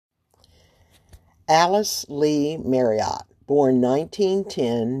Alice Lee Marriott, born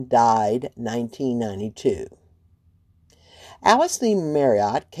 1910, died 1992. Alice Lee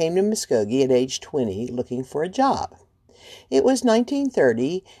Marriott came to Muskogee at age 20 looking for a job. It was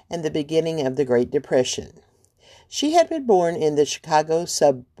 1930 and the beginning of the Great Depression. She had been born in the Chicago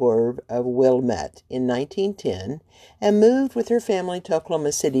suburb of Wilmette in 1910 and moved with her family to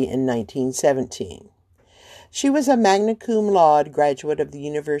Oklahoma City in 1917. She was a magna cum laude graduate of the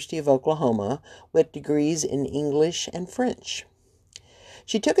University of Oklahoma with degrees in English and French.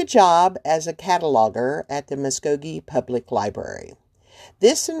 She took a job as a cataloger at the Muskogee Public Library.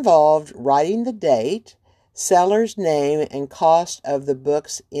 This involved writing the date, seller's name, and cost of the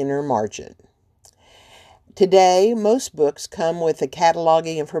book's inner margin. Today, most books come with the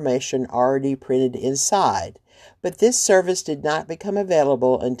cataloging information already printed inside, but this service did not become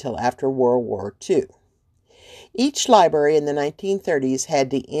available until after World War II. Each library in the 1930s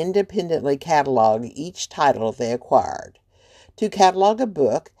had to independently catalog each title they acquired. To catalog a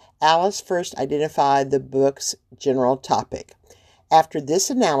book, Alice first identified the book's general topic. After this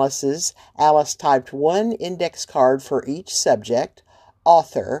analysis, Alice typed one index card for each subject,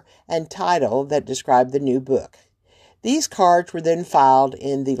 author, and title that described the new book. These cards were then filed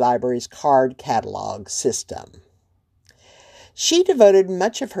in the library's card catalog system. She devoted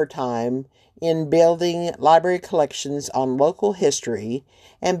much of her time in building library collections on local history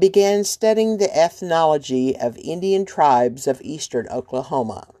and began studying the ethnology of Indian tribes of eastern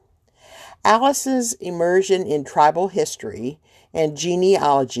Oklahoma. Alice's immersion in tribal history and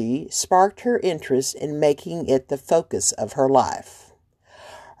genealogy sparked her interest in making it the focus of her life.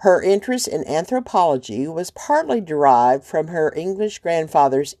 Her interest in anthropology was partly derived from her English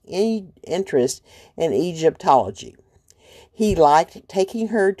grandfather's interest in Egyptology. He liked taking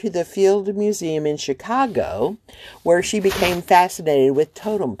her to the Field Museum in Chicago, where she became fascinated with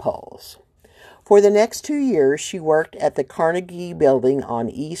totem poles. For the next 2 years, she worked at the Carnegie Building on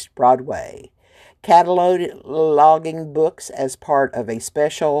East Broadway, cataloging books as part of a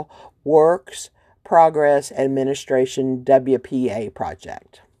special Works Progress Administration WPA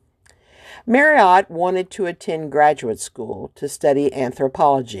project. Marriott wanted to attend graduate school to study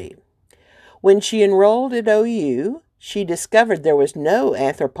anthropology. When she enrolled at OU, she discovered there was no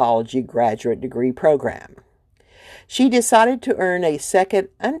anthropology graduate degree program. She decided to earn a second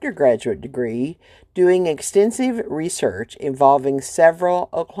undergraduate degree doing extensive research involving several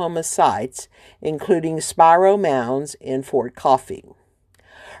Oklahoma sites, including Spiro Mounds and Fort Coffee.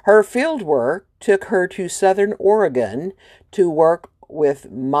 Her fieldwork took her to southern Oregon to work with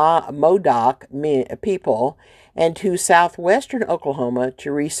Modoc people and to southwestern Oklahoma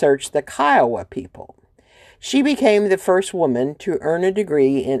to research the Kiowa people. She became the first woman to earn a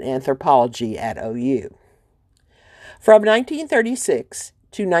degree in anthropology at OU. From 1936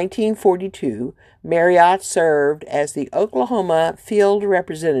 to 1942, Marriott served as the Oklahoma Field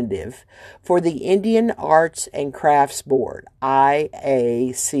Representative for the Indian Arts and Crafts Board,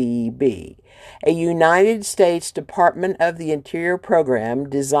 IACB, a United States Department of the Interior program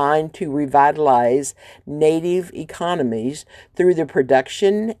designed to revitalize native economies through the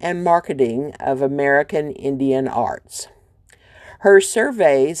production and marketing of American Indian arts. Her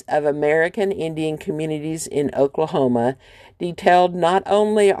surveys of American Indian communities in Oklahoma detailed not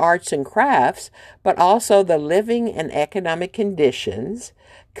only arts and crafts, but also the living and economic conditions,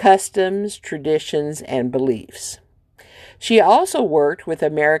 customs, traditions, and beliefs. She also worked with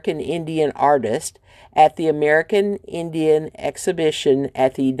American Indian artists at the American Indian Exhibition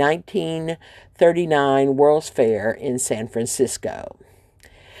at the 1939 World's Fair in San Francisco.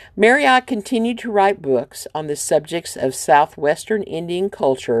 Marriott continued to write books on the subjects of southwestern Indian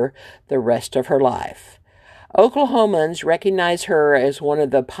culture the rest of her life. Oklahomans recognize her as one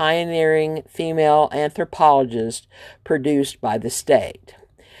of the pioneering female anthropologists produced by the state.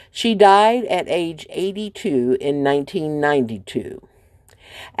 She died at age 82 in 1992.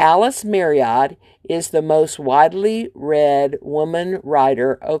 Alice Marriott is the most widely read woman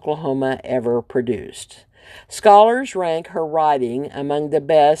writer Oklahoma ever produced. Scholars rank her writing among the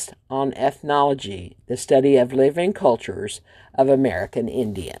best on ethnology, the study of living cultures of American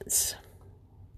Indians.